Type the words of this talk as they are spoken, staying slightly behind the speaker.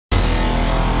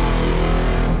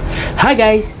Hi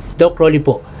guys! Doc Rolly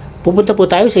po. Pupunta po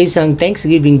tayo sa isang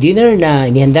Thanksgiving dinner na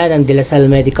inihanda ng De La Salle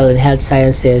Medical and Health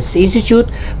Sciences Institute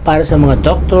para sa mga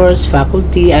doctors,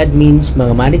 faculty, admins,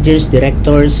 mga managers,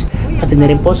 directors, pati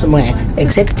na rin po sa mga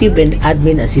executive and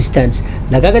admin assistants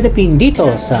na gaganapin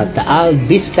dito sa Taal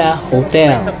Vista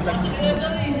Hotel.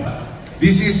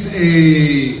 This is a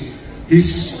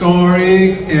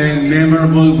historic and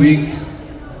memorable week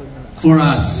for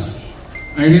us.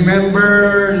 I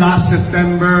remember last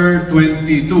September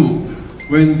 22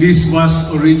 when this was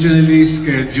originally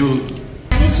scheduled.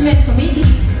 Management Committee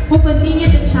who continue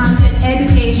to champion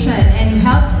education and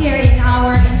healthcare in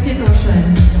our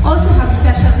institution also have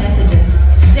special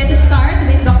messages. Let us start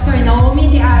with Dr. Naomi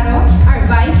Diaro, our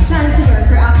Vice Chancellor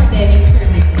for Academic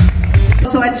Services.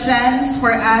 Also a chance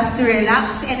for us to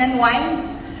relax and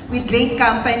unwind with great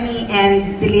company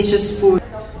and delicious food.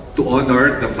 To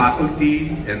honor the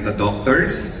faculty and the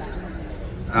doctors.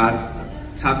 At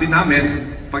sabi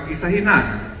namin, pag-isahin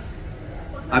na.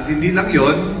 At hindi lang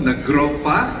yon, nag-grow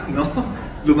pa, no?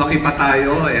 Lumaki pa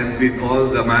tayo, and with all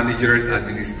the managers,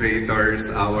 administrators,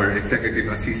 our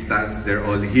executive assistants, they're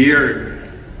all here.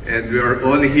 And we are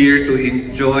all here to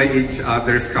enjoy each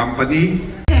other's company.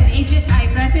 MHSI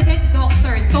President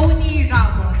Dr. Tony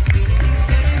Ramos.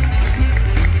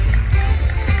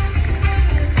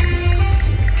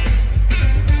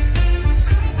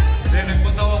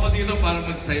 Nagpunta ako dito para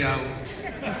magsayaw.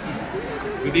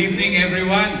 Good evening,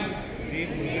 everyone.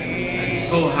 I'm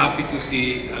so happy to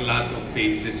see a lot of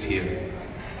faces here.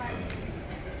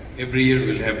 Every year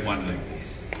we'll have one like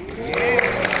this.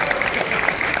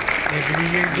 Every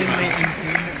year din may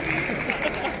increase.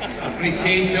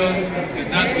 Appreciation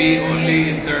should not be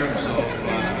only in terms of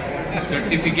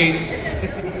certificates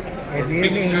or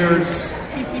pictures.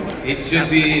 It should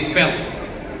be felt.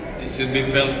 It should be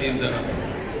felt in the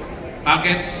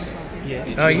pockets.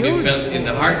 It should be felt in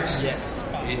the hearts.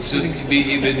 It should be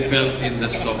even felt in the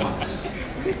stomachs.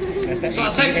 So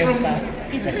aside from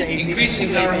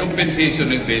increasing our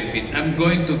compensation and benefits, I'm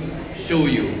going to show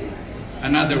you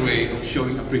another way of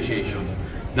showing appreciation.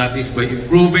 That is by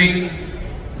improving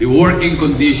the working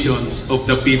conditions of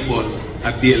the people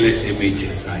at DLS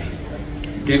MHSI.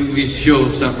 Can we show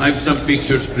some? I have some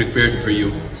pictures prepared for you.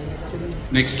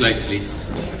 Next slide, please.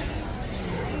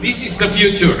 This is the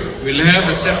future. We'll have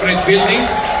a separate building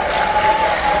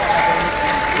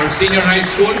for senior high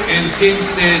school, and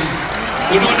since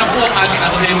puno na po ang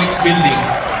academics building,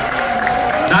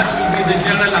 that will be the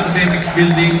general academics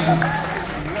building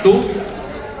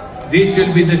 2. This will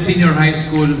be the senior high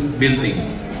school building.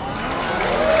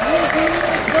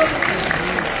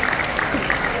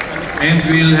 And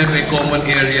we'll have a common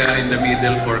area in the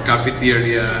middle for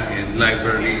cafeteria and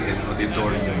library and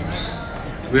auditoriums.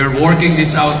 We are working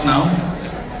this out now,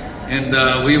 and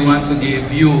we want to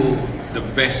give you the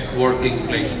best working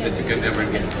place that you can ever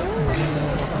get.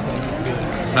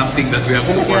 Something that we have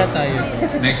to work.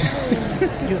 Next.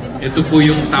 Ito po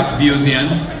yung top view niyan.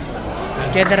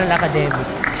 General Academic.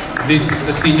 This is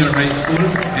the senior high school,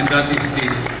 and that is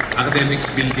the academics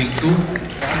building 2.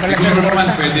 Siguro naman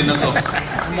pwede na to.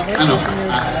 Ano?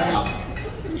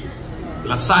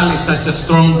 Salle is such a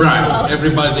strong brand.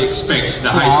 Everybody expects the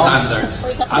high standards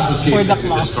associated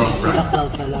with the strong brand.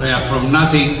 Kaya from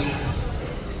nothing,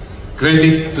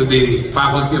 credit to the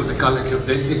faculty of the College of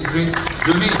Dentistry,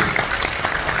 Juni,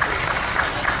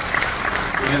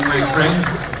 and my friend.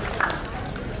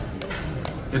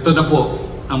 Ito na po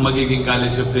ang magiging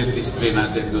College of Dentistry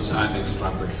natin doon sa annex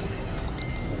property.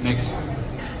 Next.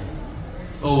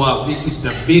 Oh wow, this is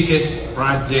the biggest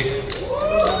project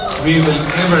we will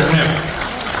ever have.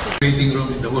 Operating room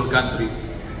in the whole country,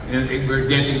 and we're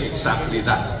getting exactly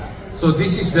that. So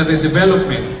this is the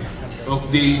redevelopment of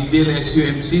the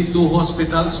DLS-UMC, 2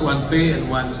 hospitals, 1 pay and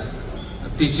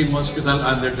 1 teaching hospital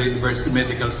under the University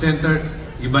Medical Center.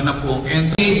 Iba na po ang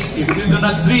entries. If you do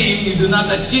not dream, you do not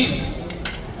achieve.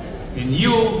 And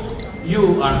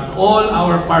you are all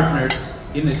our partners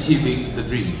in achieving the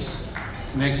dreams.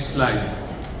 Next slide.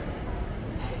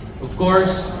 Of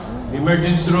course, the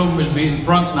emergency room will be in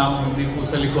front now, hindi po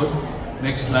sa likod.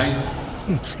 Next slide.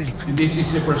 And this is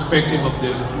the perspective of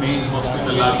the main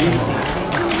hospital lobby.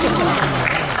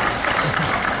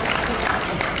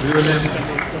 We will have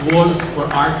walls for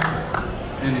art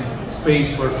and space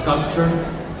for sculpture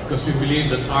because we believe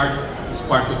that art is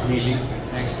part of healing.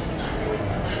 Next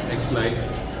slide.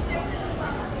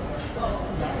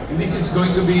 And this is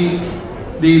going to be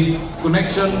the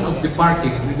connection of the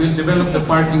parking. We will develop the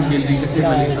parking building kasi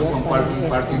maliit ang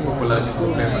parking po pala yung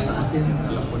problema sa atin.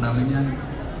 Alam po namin yan.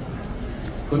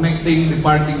 Connecting the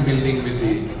parking building with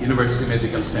the University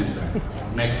Medical Center.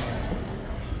 Next.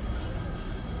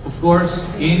 Of course,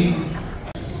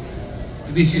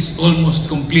 this is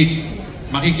almost complete.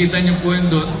 Makikita niyo po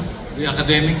yun doon. The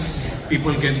academics,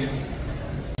 people can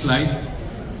slide.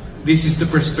 This is the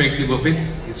perspective of it.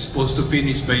 It's supposed to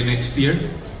finish by next year.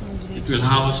 It will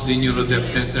house the Neurodev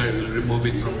Center. We'll remove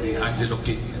it from the Angelo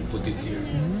King and put it here.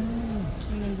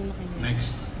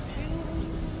 Next.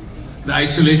 The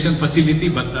isolation facility,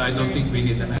 but I don't think we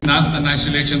need not an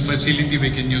isolation facility. We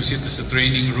can use it as a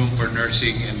training room for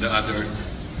nursing and the other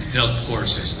health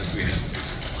courses that we have.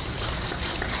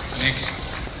 Next.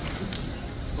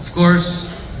 Of course,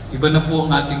 iba na po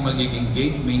ang ating magiging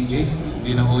gate, main gate.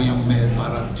 Hindi na po yung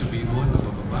parang chubibo na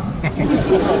bababa.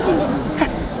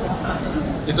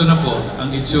 Ito na po,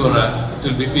 ang itsura. It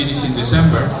will be finished in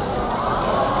December.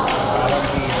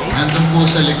 Nandun po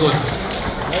sa likod.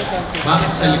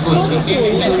 Bakit sa likod?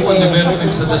 Continuing po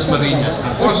development sa Dasmariñas.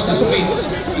 Across the street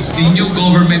is the new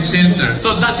government center.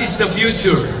 So that is the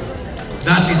future.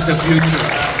 That is the future.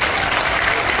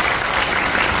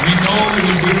 We know you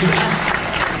will be with us.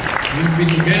 We'll be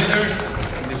together.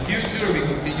 In the future, we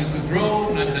continue to grow,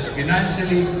 not just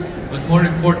financially, but more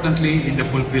importantly, in the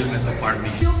fulfillment of our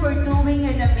mission. Thank you for doing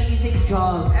an amazing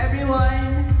job.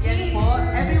 Everyone, yan po.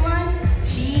 Everyone,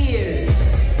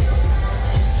 cheers!